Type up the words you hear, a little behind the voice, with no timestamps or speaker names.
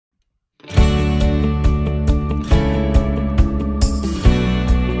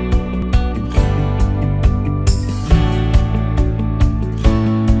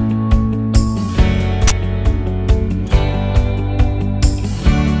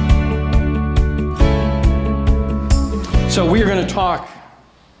So we are going to talk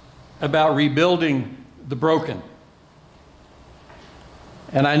about rebuilding the broken.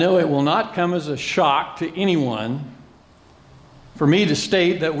 And I know it will not come as a shock to anyone for me to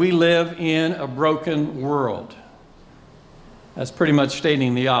state that we live in a broken world. That's pretty much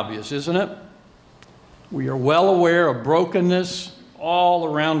stating the obvious, isn't it? We are well aware of brokenness all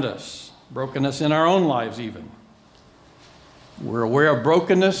around us, brokenness in our own lives even. We're aware of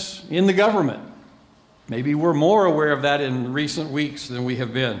brokenness in the government. Maybe we're more aware of that in recent weeks than we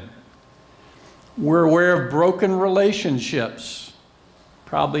have been. We're aware of broken relationships.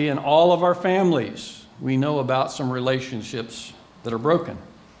 Probably in all of our families, we know about some relationships that are broken.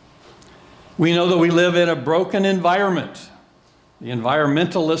 We know that we live in a broken environment. The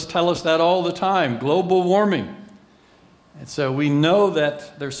environmentalists tell us that all the time, global warming. And so we know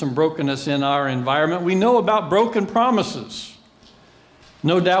that there's some brokenness in our environment. We know about broken promises.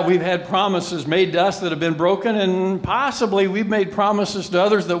 No doubt we've had promises made to us that have been broken, and possibly we've made promises to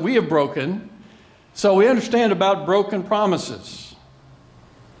others that we have broken. So we understand about broken promises.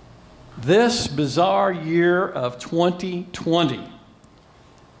 This bizarre year of 2020,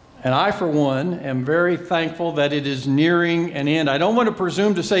 and I, for one, am very thankful that it is nearing an end. I don't want to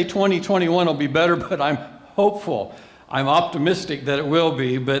presume to say 2021 will be better, but I'm hopeful. I'm optimistic that it will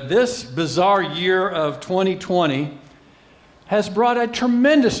be. But this bizarre year of 2020 has brought a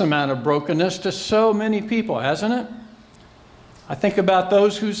tremendous amount of brokenness to so many people, hasn't it? I think about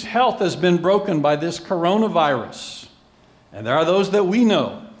those whose health has been broken by this coronavirus. And there are those that we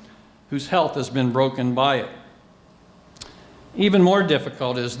know whose health has been broken by it. Even more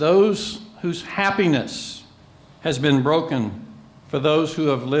difficult is those whose happiness has been broken, for those who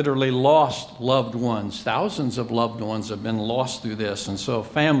have literally lost loved ones. Thousands of loved ones have been lost through this, and so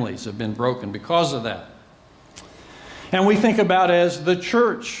families have been broken because of that. And we think about, as the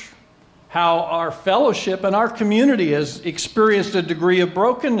church, how our fellowship and our community has experienced a degree of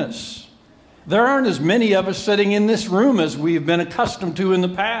brokenness. There aren't as many of us sitting in this room as we've been accustomed to in the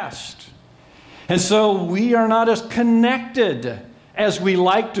past. And so we are not as connected as we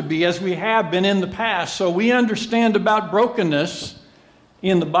like to be, as we have been in the past. So we understand about brokenness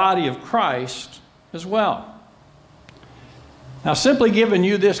in the body of Christ as well. Now, simply giving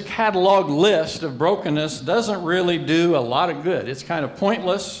you this catalog list of brokenness doesn't really do a lot of good. It's kind of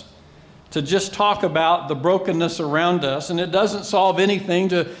pointless to just talk about the brokenness around us, and it doesn't solve anything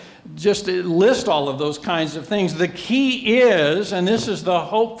to just list all of those kinds of things. The key is, and this is the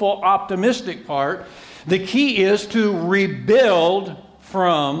hopeful, optimistic part, the key is to rebuild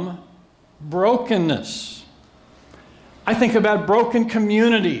from brokenness. I think about broken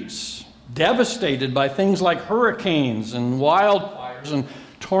communities, devastated by things like hurricanes and wildfires and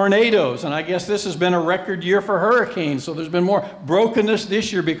tornadoes. And I guess this has been a record year for hurricanes, so there's been more brokenness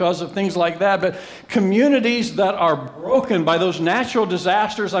this year because of things like that. But communities that are broken by those natural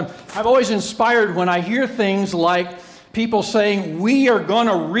disasters, I'm always inspired when I hear things like people saying, we are going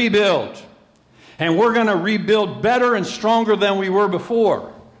to rebuild, and we're going to rebuild better and stronger than we were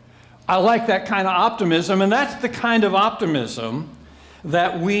before. I like that kind of optimism, and that's the kind of optimism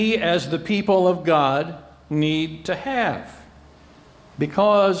that we as the people of God need to have,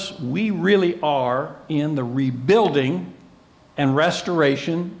 because we really are in the rebuilding and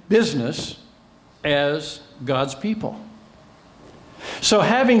restoration business as God's people. So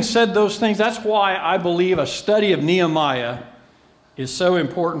having said those things, that's why I believe a study of Nehemiah is so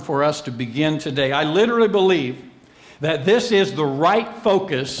important for us to begin today. I literally believe that this is the right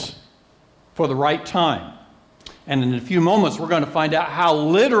focus for the right time. And in a few moments, we're going to find out how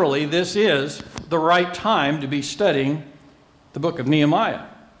literally this is the right time to be studying the book of Nehemiah.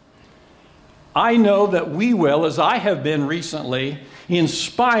 I know that we will, as I have been recently,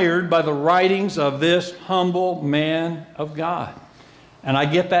 inspired by the writings of this humble man of God. And I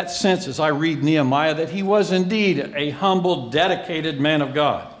get that sense as I read Nehemiah that he was indeed a humble, dedicated man of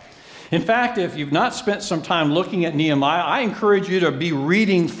God. In fact, if you've not spent some time looking at Nehemiah, I encourage you to be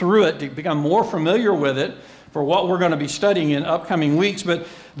reading through it to become more familiar with it for what we're going to be studying in upcoming weeks. But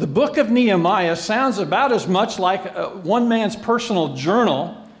the book of Nehemiah sounds about as much like one man's personal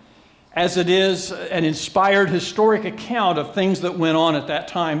journal as it is an inspired historic account of things that went on at that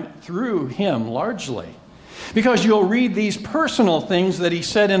time through him largely. Because you'll read these personal things that he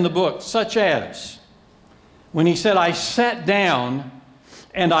said in the book, such as when he said, I sat down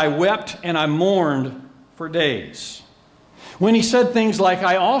and I wept and I mourned for days. When he said things like,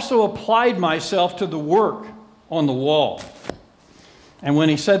 I also applied myself to the work on the wall. And when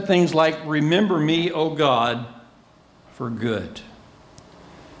he said things like, remember me, O God, for good.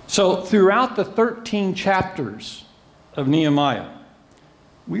 So throughout the 13 chapters of Nehemiah,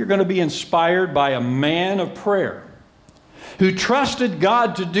 we are going to be inspired by a man of prayer who trusted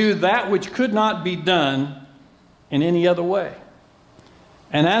God to do that which could not be done in any other way.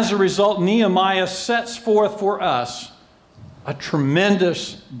 And as a result, Nehemiah sets forth for us a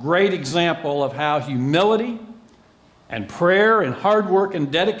tremendous, great example of how humility and prayer and hard work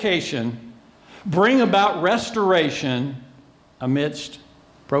and dedication bring about restoration amidst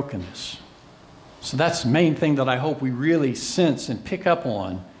brokenness. So that's the main thing that I hope we really sense and pick up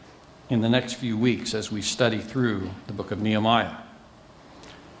on in the next few weeks as we study through the book of Nehemiah.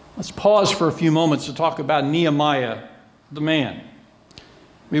 Let's pause for a few moments to talk about Nehemiah, the man.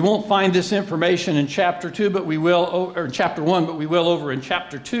 We won't find this information in chapter 2, but we will, or chapter 1, but we will over in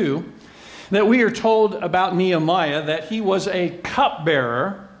chapter 2, that we are told about Nehemiah that he was a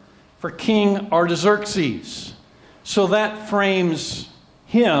cupbearer for King Artaxerxes. So that frames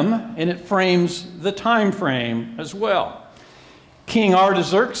him, and it frames the time frame as well. King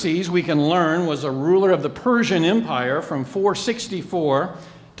Artaxerxes, we can learn, was a ruler of the Persian Empire from 464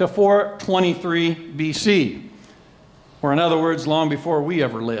 to 423 BC. Or in other words, long before we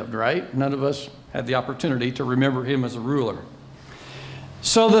ever lived, right? None of us had the opportunity to remember him as a ruler.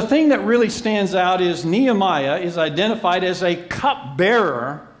 So the thing that really stands out is Nehemiah is identified as a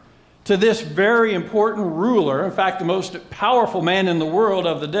cupbearer to this very important ruler. In fact, the most powerful man in the world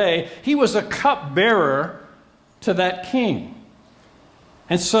of the day. He was a cupbearer to that king.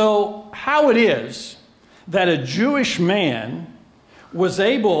 And so how it is that a Jewish man was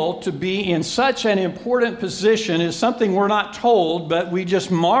able to be in such an important position is something we're not told, but we just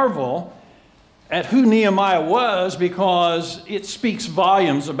marvel at who Nehemiah was because it speaks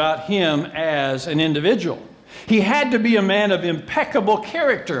volumes about him as an individual. He had to be a man of impeccable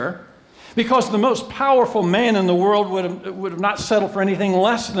character because the most powerful man in the world would have not settled for anything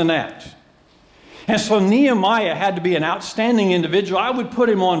less than that. And so Nehemiah had to be an outstanding individual. I would put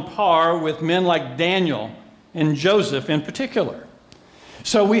him on par with men like Daniel and Joseph in particular.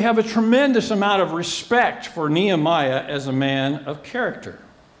 So we have a tremendous amount of respect for Nehemiah as a man of character.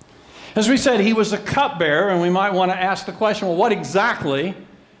 As we said, he was a cupbearer, and we might want to ask the question, well, what exactly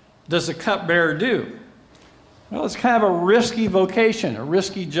does a cupbearer do? Well, it's kind of a risky vocation, a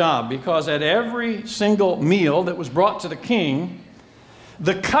risky job, because at every single meal that was brought to the king,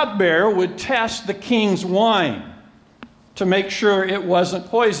 the cupbearer would test the king's wine to make sure it wasn't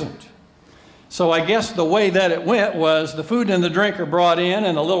poisoned. So I guess the way that it went was the food and the drink are brought in,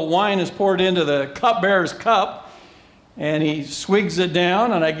 and a little wine is poured into the cupbearer's cup, and he swigs it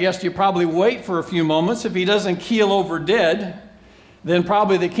down, and I guess you probably wait for a few moments. If he doesn't keel over dead, then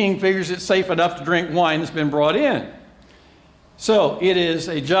probably the king figures it's safe enough to drink wine that's been brought in. So it is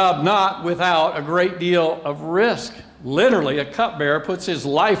a job not without a great deal of risk. Literally, a cupbearer puts his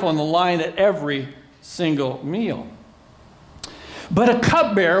life on the line at every single meal. But a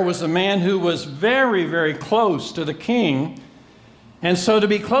cupbearer was a man who was very, very close to the king. And so to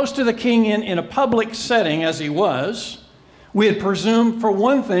be close to the king in a public setting as he was, we had presumed for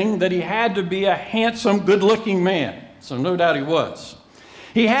one thing that he had to be a handsome, good-looking man. So no doubt he was.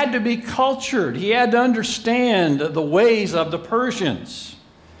 He had to be cultured. He had to understand the ways of the Persians.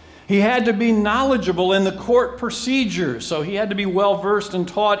 He had to be knowledgeable in the court procedures. So he had to be well-versed and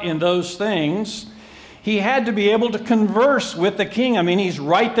taught in those things. He had to be able to converse with the king. I mean, he's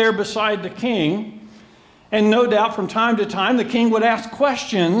right there beside the king. And no doubt from time to time, the king would ask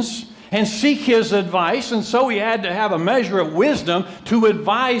questions and seek his advice. And so he had to have a measure of wisdom to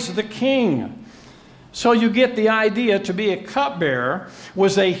advise the king. So you get the idea, to be a cupbearer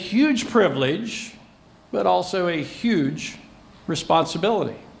was a huge privilege, but also a huge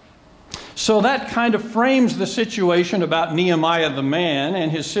responsibility. So that kind of frames the situation about Nehemiah the man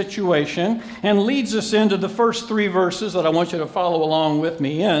and his situation, and leads us into the first three verses that I want you to follow along with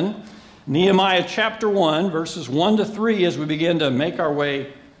me in. Nehemiah chapter 1, verses 1 to 3, as we begin to make our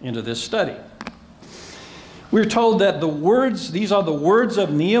way into this study. We're told that these are the words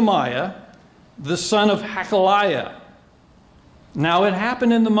of Nehemiah, the son of Hakaliah. Now it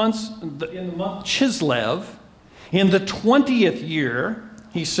happened in the month Chislev, in the 20th year,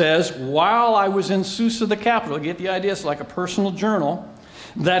 he says, while I was in Susa, the capital, get the idea, it's like a personal journal,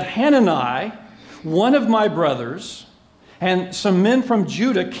 that Hanani, one of my brothers, and some men from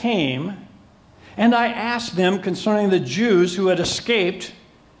Judah came, and I asked them concerning the Jews who had escaped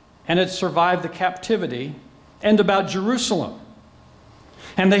and had survived the captivity, and about Jerusalem.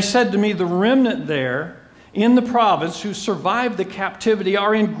 And they said to me, the remnant there in the province who survived the captivity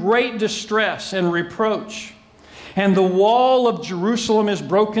are in great distress and reproach. And the wall of Jerusalem is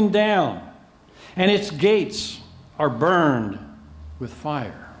broken down, and its gates are burned with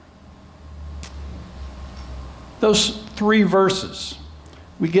fire. Those three verses,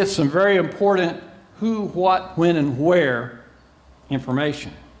 we get some very important who, what, when, and where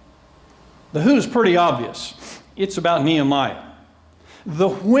information. The who is pretty obvious. It's about Nehemiah. The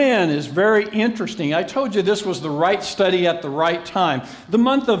when is very interesting. I told you this was the right study at the right time. The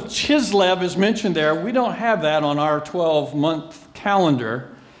month of Chislev is mentioned there. We don't have that on our 12-month calendar,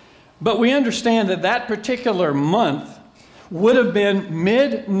 but we understand that that particular month would have been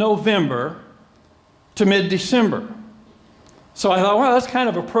mid-November to mid-December. So I thought, well, that's kind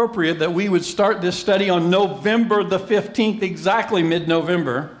of appropriate that we would start this study on November the 15th, exactly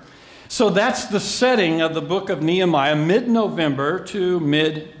mid-November. So that's the setting of the book of Nehemiah, mid-November to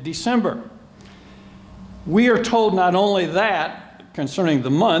mid-December. We are told not only that concerning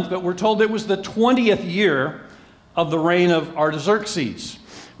the month, but we're told it was the 20th year of the reign of Artaxerxes.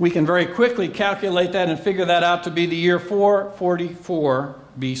 We can very quickly calculate that and figure that out to be the year 444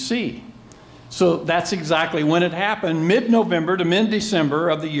 BC. So that's exactly when it happened, mid-November to mid-December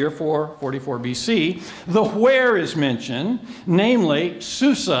of the year 444 BC. The where is mentioned, namely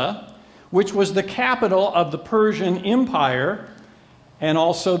Susa, which was the capital of the Persian Empire, and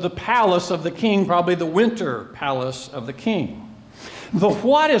also the palace of the king, probably the winter palace of the king. The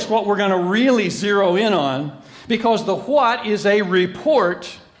what is what we're going to really zero in on, because the what is a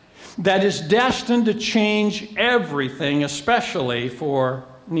report that is destined to change everything, especially for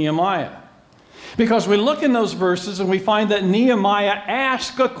Nehemiah. Because we look in those verses and we find that Nehemiah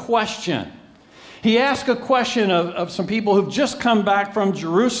asked a question. He asked a question of some people who've just come back from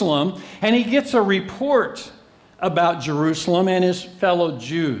Jerusalem, and he gets a report about Jerusalem and his fellow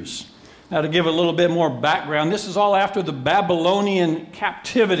Jews. Now, to give a little bit more background, this is all after the Babylonian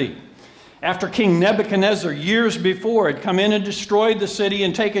captivity. After King Nebuchadnezzar, years before, had come in and destroyed the city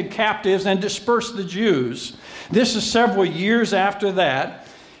and taken captives and dispersed the Jews. This is several years after that.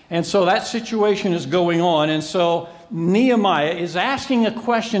 And so that situation is going on. And so Nehemiah is asking a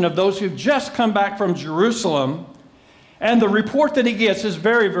question of those who've just come back from Jerusalem. And the report that he gets is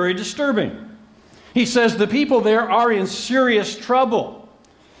very, very disturbing. He says the people there are in serious trouble.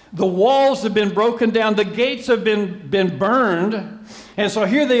 The walls have been broken down. The gates have been burned. And so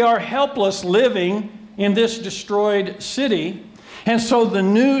here they are, helpless, living in this destroyed city. And so the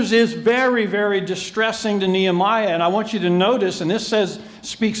news is very, very distressing to Nehemiah. And I want you to notice, and this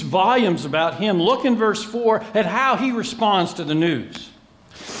speaks volumes about him. Look in verse 4 at how he responds to the news.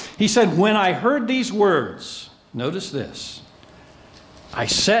 He said, when I heard these words, notice this, I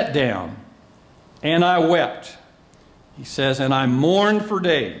sat down and I wept. He says, and I mourned for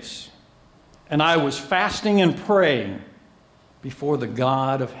days, and I was fasting and praying before the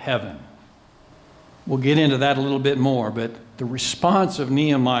God of heaven. We'll get into that a little bit more, but the response of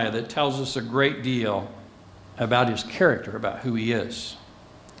Nehemiah that tells us a great deal about his character, about who he is.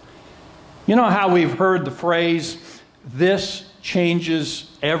 You know how we've heard the phrase, this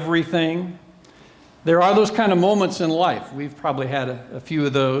changes everything? There are those kind of moments in life. We've probably had a few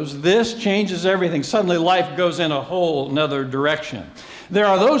of those. This changes everything. Suddenly life goes in a whole another direction. There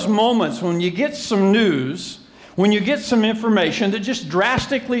are those moments when you get some news, when you get some information that just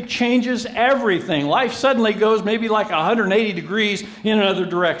drastically changes everything. Life suddenly goes maybe like 180 degrees in another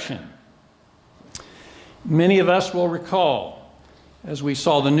direction. Many of us will recall as we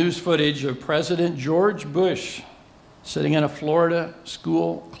saw the news footage of President George Bush sitting in a Florida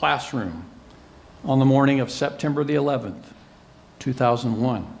school classroom on the morning of September the 11th,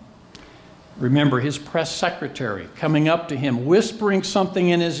 2001. Remember his press secretary coming up to him, whispering something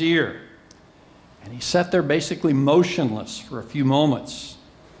in his ear. And he sat there basically motionless for a few moments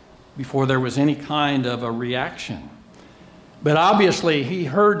before there was any kind of a reaction. But obviously he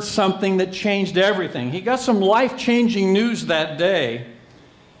heard something that changed everything. He got some life-changing news that day.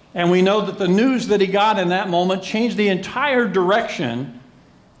 And we know that the news that he got in that moment changed the entire direction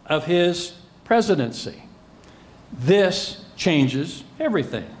of his presidency. This changes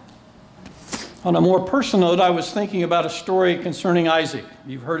everything. On a more personal note, I was thinking about a story concerning Isaac.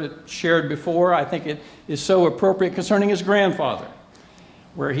 You've heard it shared before. I think it is so appropriate concerning his grandfather,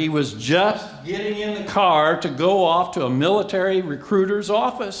 where he was just getting in the car to go off to a military recruiter's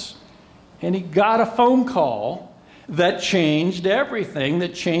office, and he got a phone call that changed everything,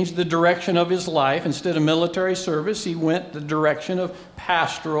 that changed the direction of his life. Instead of military service, he went the direction of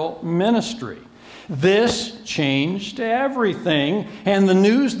pastoral ministry. This changed everything, and the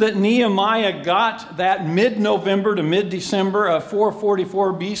news that Nehemiah got that mid-November to mid-December of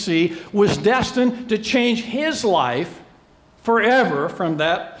 444 BC was destined to change his life forever from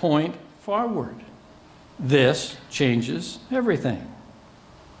that point forward. This changes everything.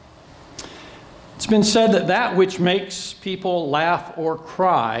 It's been said that that which makes people laugh or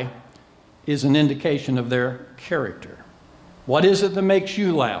cry is an indication of their character. What is it that makes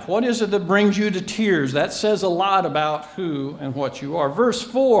you laugh? What is it that brings you to tears? That says a lot about who and what you are. Verse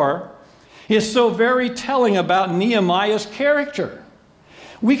 4 is so very telling about Nehemiah's character.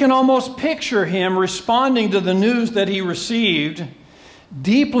 We can almost picture him responding to the news that he received,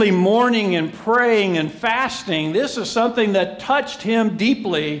 deeply mourning and praying and fasting. This is something that touched him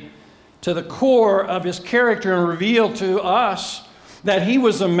deeply to the core of his character and revealed to us that he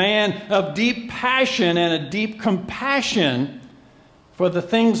was a man of deep passion and a deep compassion for the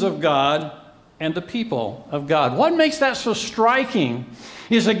things of God and the people of God. What makes that so striking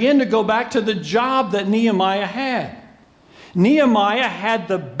is, again, to go back to the job that Nehemiah had. Nehemiah had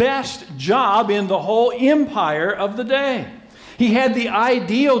the best job in the whole empire of the day. He had the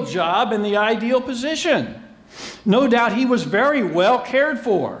ideal job and the ideal position. No doubt he was very well cared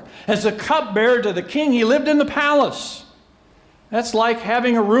for. As a cupbearer to the king, he lived in the palace. That's like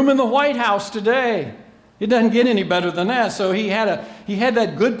having a room in the White House today. It doesn't get any better than that. So he had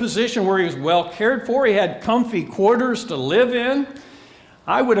that good position where he was well cared for. He had comfy quarters to live in.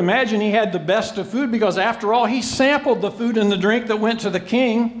 I would imagine he had the best of food because, after all, he sampled the food and the drink that went to the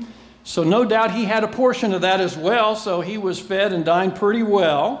king. So no doubt he had a portion of that as well. So he was fed and dined pretty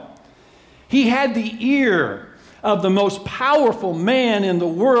well. He had the ear of the most powerful man in the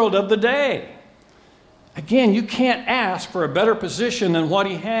world of the day. Again, you can't ask for a better position than what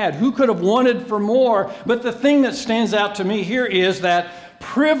he had. Who could have wanted for more? But the thing that stands out to me here is that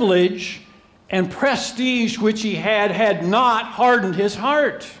privilege and prestige which he had not hardened his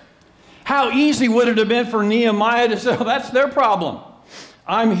heart. How easy would it have been for Nehemiah to say, oh, that's their problem.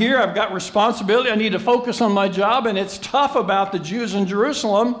 I'm here, I've got responsibility, I need to focus on my job, and it's tough about the Jews in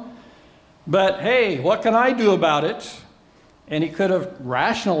Jerusalem, but hey, what can I do about it? And he could have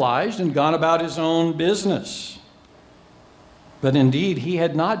rationalized and gone about his own business. But indeed, he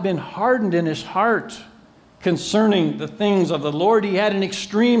had not been hardened in his heart concerning the things of the Lord. He had an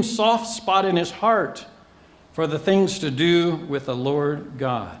extreme soft spot in his heart for the things to do with the Lord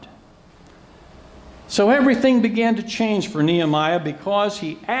God. So everything began to change for Nehemiah because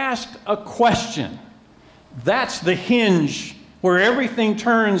he asked a question. That's the hinge where everything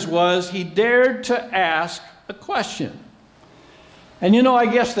turns, was he dared to ask a question. And you know, I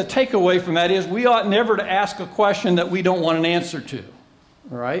guess the takeaway from that is we ought never to ask a question that we don't want an answer to,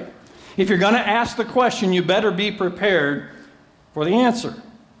 all right? If you're going to ask the question, you better be prepared for the answer.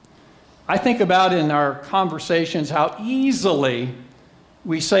 I think about in our conversations how easily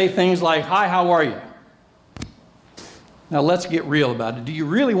we say things like, hi, how are you? Now let's get real about it. Do you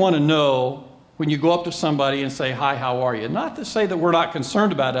really want to know when you go up to somebody and say, hi, how are you? Not to say that we're not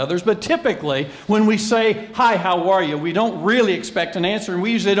concerned about others, but typically when we say, hi, how are you, we don't really expect an answer, and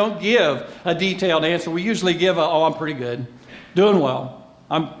we usually don't give a detailed answer. We usually give oh, I'm pretty good, doing well,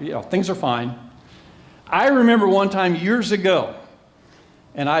 things are fine. I remember one time years ago,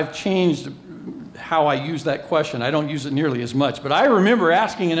 and I've changed how I use that question. I don't use it nearly as much, but I remember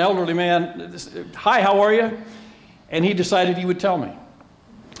asking an elderly man, hi, how are you? And he decided he would tell me.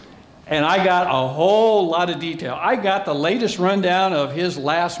 And I got a whole lot of detail. I got the latest rundown of his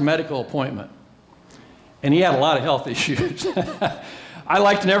last medical appointment. And he had a lot of health issues. I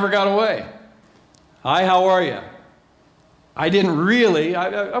like never got away. Hi, how are you? I didn't really,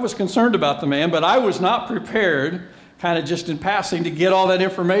 I was concerned about the man, but I was not prepared, kind of just in passing, to get all that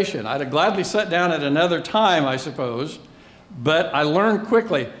information. I'd have gladly sat down at another time, I suppose, but I learned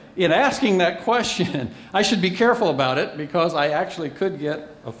quickly. In asking that question, I should be careful about it because I actually could get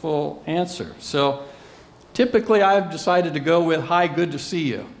a full answer. So typically I've decided to go with, hi, good to see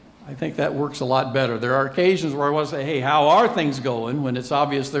you. I think that works a lot better. There are occasions where I want to say, hey, how are things going, when it's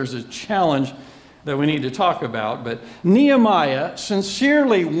obvious there's a challenge that we need to talk about. But Nehemiah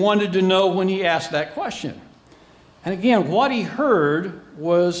sincerely wanted to know when he asked that question. And again, what he heard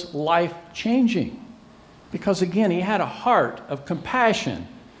was life-changing because, again, he had a heart of compassion,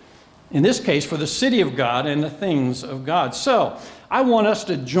 in this case, for the city of God and the things of God. So I want us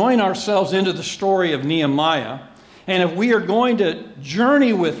to join ourselves into the story of Nehemiah. And if we are going to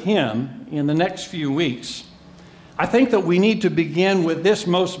journey with him in the next few weeks, I think that we need to begin with this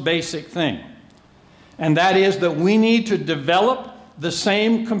most basic thing. And that is that we need to develop the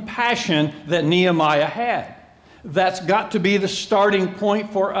same compassion that Nehemiah had. That's got to be the starting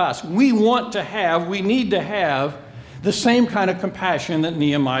point for us. We need to have the same kind of compassion that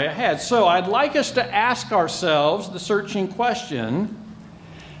Nehemiah had. So I'd like us to ask ourselves the searching question,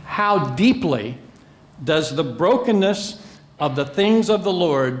 how deeply does the brokenness of the things of the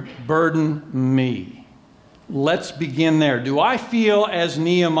Lord burden me? Let's begin there. Do I feel as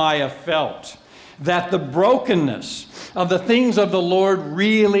Nehemiah felt, that the brokenness of the things of the Lord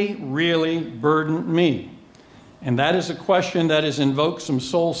really, really burden me? And that is a question that has invoked some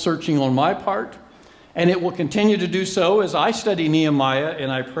soul searching on my part. And it will continue to do so as I study Nehemiah,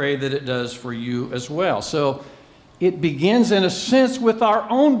 and I pray that it does for you as well. So it begins, in a sense, with our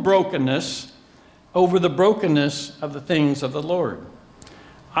own brokenness over the brokenness of the things of the Lord.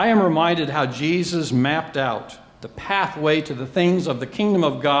 I am reminded how Jesus mapped out the pathway to the things of the kingdom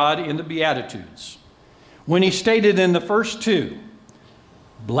of God in the Beatitudes, when he stated in the first two,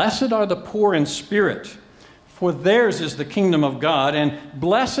 "Blessed are the poor in spirit, for theirs is the kingdom of God, and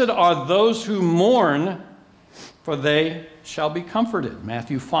blessed are those who mourn, for they shall be comforted."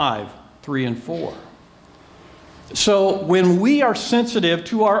 Matthew 5, 3 and 4. So when we are sensitive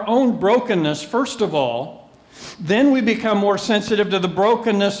to our own brokenness, first of all, then we become more sensitive to the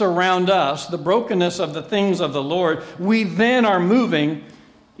brokenness around us, the brokenness of the things of the Lord. We then are moving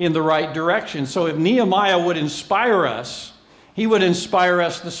in the right direction. So if Nehemiah would inspire us, he would inspire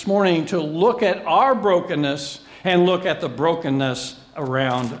us this morning to look at our brokenness and look at the brokenness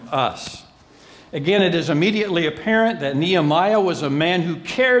around us. Again, it is immediately apparent that Nehemiah was a man who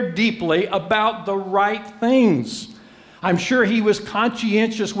cared deeply about the right things. I'm sure he was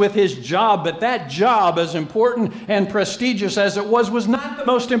conscientious with his job, but that job, as important and prestigious as it was not the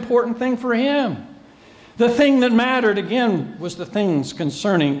most important thing for him. The thing that mattered, again, was the things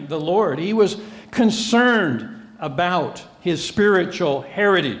concerning the Lord. He was concerned about his spiritual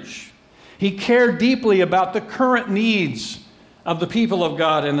heritage. He cared deeply about the current needs of the people of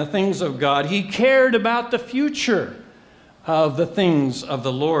God and the things of God. He cared about the future of the things of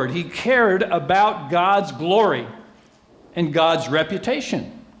the Lord. He cared about God's glory and God's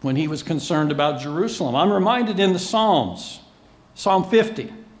reputation when he was concerned about Jerusalem. I'm reminded in the Psalms, Psalm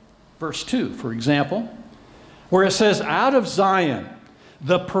 50, verse 2, for example, where it says, "Out of Zion,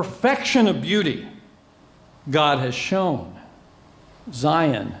 the perfection of beauty God has shown."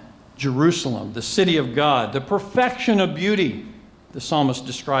 Zion, Jerusalem, the city of God, the perfection of beauty, the psalmist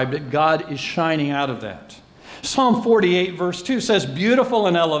described it. God is shining out of that. Psalm 48, verse 2 says, "Beautiful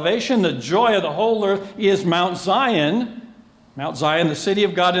in elevation, the joy of the whole earth is Mount Zion." Mount Zion, the city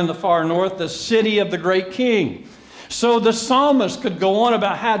of God in the far north, the city of the great king. So the psalmist could go on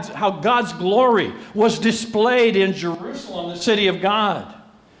about how God's glory was displayed in Jerusalem, the city of God.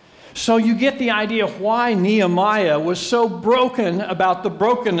 So you get the idea of why Nehemiah was so broken about the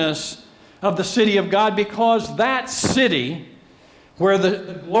brokenness of the city of God, because that city where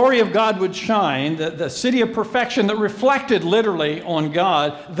the glory of God would shine, the city of perfection that reflected literally on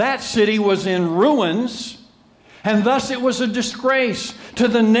God, that city was in ruins, and thus it was a disgrace to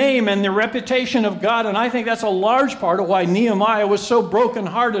the name and the reputation of God. And I think that's a large part of why Nehemiah was so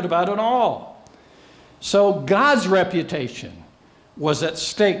brokenhearted about it all. So God's reputation was at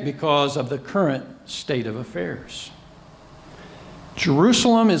stake because of the current state of affairs.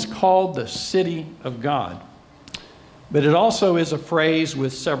 Jerusalem is called the city of God, but it also is a phrase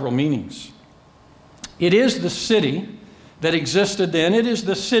with several meanings. It is the city that existed then. It is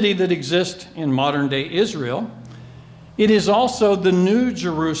the city that exists in modern-day Israel. It is also the new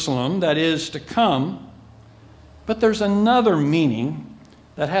Jerusalem that is to come. But there's another meaning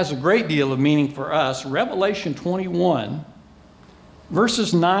that has a great deal of meaning for us. Revelation 21,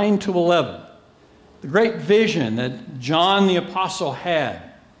 verses 9 to 11. The great vision that John the Apostle had.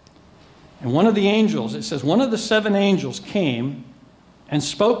 And one of the angels, it says, one of the seven angels came and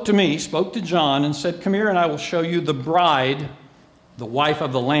spoke to me, spoke to John, and said, "Come here and I will show you the bride, the wife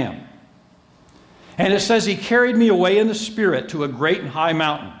of the Lamb." And it says, he carried me away in the Spirit to a great and high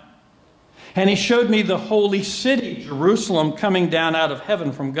mountain. And he showed me the holy city, Jerusalem, coming down out of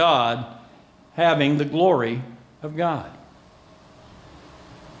heaven from God, having the glory of God.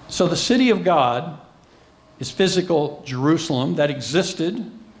 So the city of God is physical Jerusalem that existed,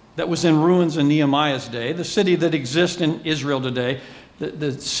 that was in ruins in Nehemiah's day, the city that exists in Israel today.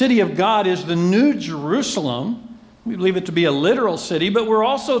 The city of God is the new Jerusalem. We believe it to be a literal city, but we're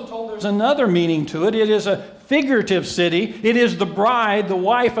also told there's another meaning to it. It is a figurative city. It is the bride, the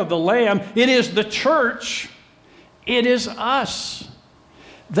wife of the Lamb. It is the church. It is us.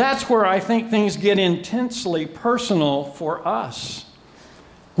 That's where I think things get intensely personal for us.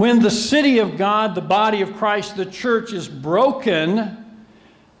 When the city of God, the body of Christ, the church is broken,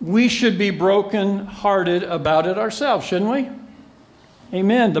 we should be broken-hearted about it ourselves, shouldn't we?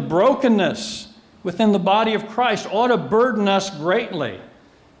 Amen. The brokenness within the body of Christ ought to burden us greatly,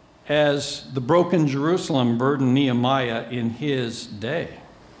 as the broken Jerusalem burdened Nehemiah in his day.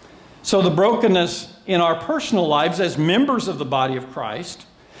 So the brokenness in our personal lives as members of the body of Christ,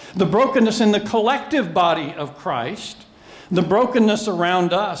 the brokenness in the collective body of Christ, the brokenness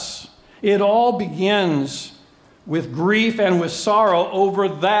around us, it all begins with grief and with sorrow over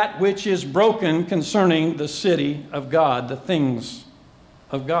that which is broken concerning the city of God, the things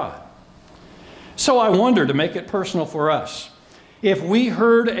of God. So I wonder, to make it personal for us, if we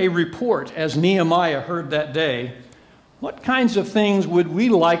heard a report, as Nehemiah heard that day, what kinds of things would we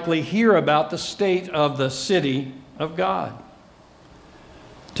likely hear about the state of the city of God?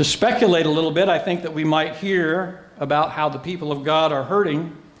 To speculate a little bit, I think that we might hear about how the people of God are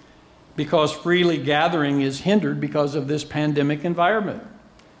hurting because freely gathering is hindered because of this pandemic environment.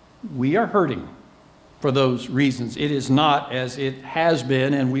 We are hurting for those reasons. It is not as it has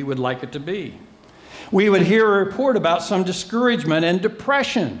been and we would like it to be. We would hear a report about some discouragement and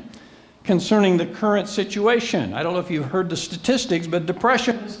depression concerning the current situation. I don't know if you've heard the statistics, but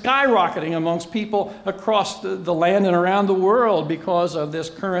depression is skyrocketing amongst people across the land and around the world because of this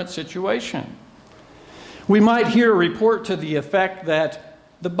current situation. We might hear a report to the effect that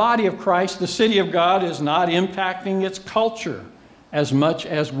the body of Christ, the city of God, is not impacting its culture as much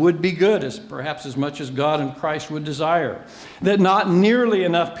as would be good, as perhaps as much as God and Christ would desire. That not nearly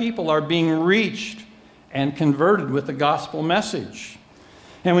enough people are being reached and converted with the gospel message.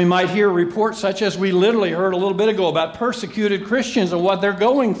 And we might hear reports such as we literally heard a little bit ago about persecuted Christians and what they're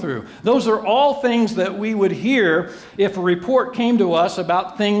going through. Those are all things that we would hear if a report came to us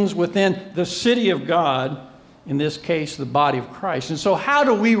about things within the city of God, in this case, the body of Christ. And so how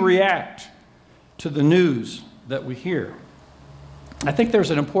do we react to the news that we hear? I think there's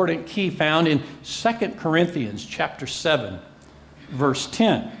an important key found in 2 Corinthians chapter 7, verse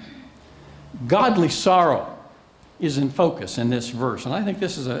 10. Godly sorrow is in focus in this verse. And I think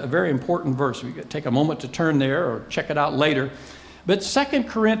this is a very important verse. We could take a moment to turn there or check it out later. But 2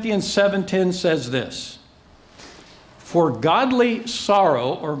 Corinthians 7:10 says this: "For godly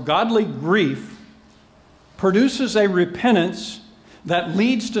sorrow," or godly grief, "produces a repentance that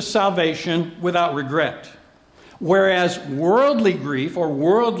leads to salvation without regret, whereas worldly grief," or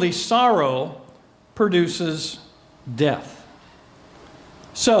worldly sorrow, "produces death."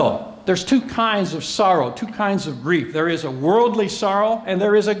 So, there's two kinds of sorrow, two kinds of grief. There is a worldly sorrow and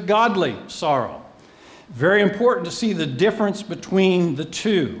there is a godly sorrow. Very important to see the difference between the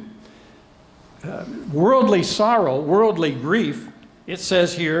two. Worldly sorrow, worldly grief, it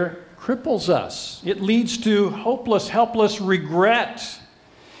says here, cripples us. It leads to hopeless, helpless regret.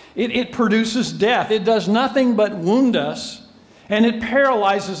 It produces death. It does nothing but wound us, and it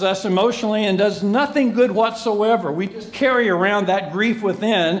paralyzes us emotionally and does nothing good whatsoever. We just carry around that grief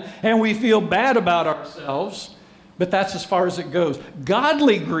within, and we feel bad about ourselves, but that's as far as it goes.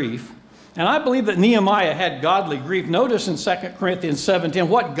 Godly grief, and I believe that Nehemiah had godly grief. Notice in 2 Corinthians 7:10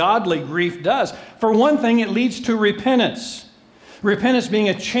 what godly grief does. For one thing, it leads to repentance. Repentance being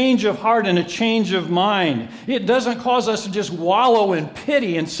a change of heart and a change of mind. It doesn't cause us to just wallow in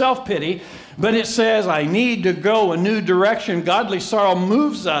pity and self-pity, but it says, I need to go a new direction. Godly sorrow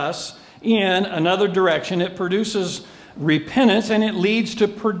moves us in another direction. It produces repentance and it leads to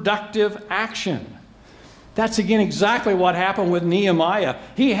productive action. That's again exactly what happened with Nehemiah.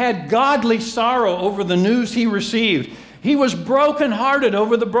 He had godly sorrow over the news he received. He was brokenhearted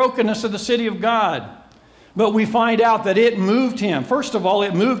over the brokenness of the city of God. But we find out that it moved him. First of all,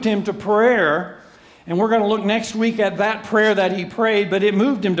 it moved him to prayer. And we're going to look next week at that prayer that he prayed. But it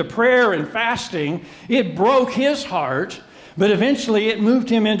moved him to prayer and fasting. It broke his heart. But eventually it moved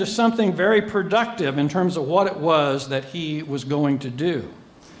him into something very productive in terms of what it was that he was going to do.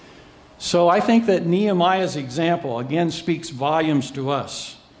 So I think that Nehemiah's example, again, speaks volumes to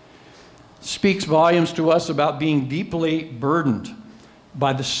us. Speaks volumes to us about being deeply burdened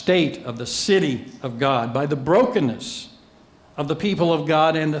by the state of the city of God, by the brokenness of the people of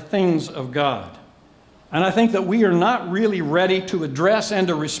God and the things of God. And I think that we are not really ready to address and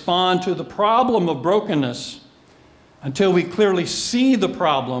to respond to the problem of brokenness until we clearly see the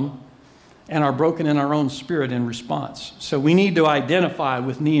problem and are broken in our own spirit in response. So we need to identify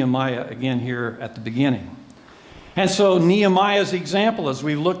with Nehemiah again here at the beginning. And so Nehemiah's example, as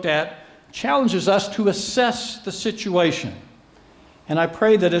we looked at, challenges us to assess the situation. And I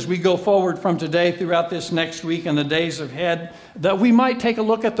pray that as we go forward from today throughout this next week and the days ahead, that we might take a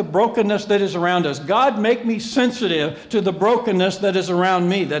look at the brokenness that is around us. God, make me sensitive to the brokenness that is around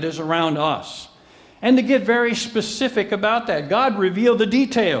me, that is around us. And to get very specific about that. God, reveal the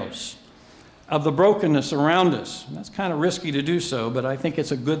details of the brokenness around us. And that's kind of risky to do so, but I think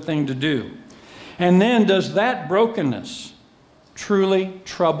it's a good thing to do. And then, does that brokenness truly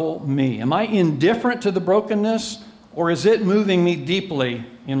trouble me? Am I indifferent to the brokenness? Or is it moving me deeply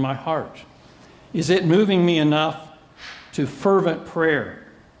in my heart? Is it moving me enough to fervent prayer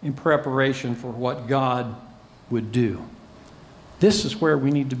in preparation for what God would do? This is where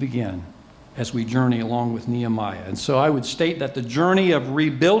we need to begin. as we journey along with Nehemiah. And so I would state that the journey of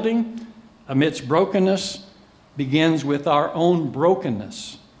rebuilding amidst brokenness begins with our own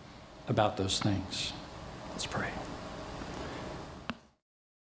brokenness about those things. Let's pray.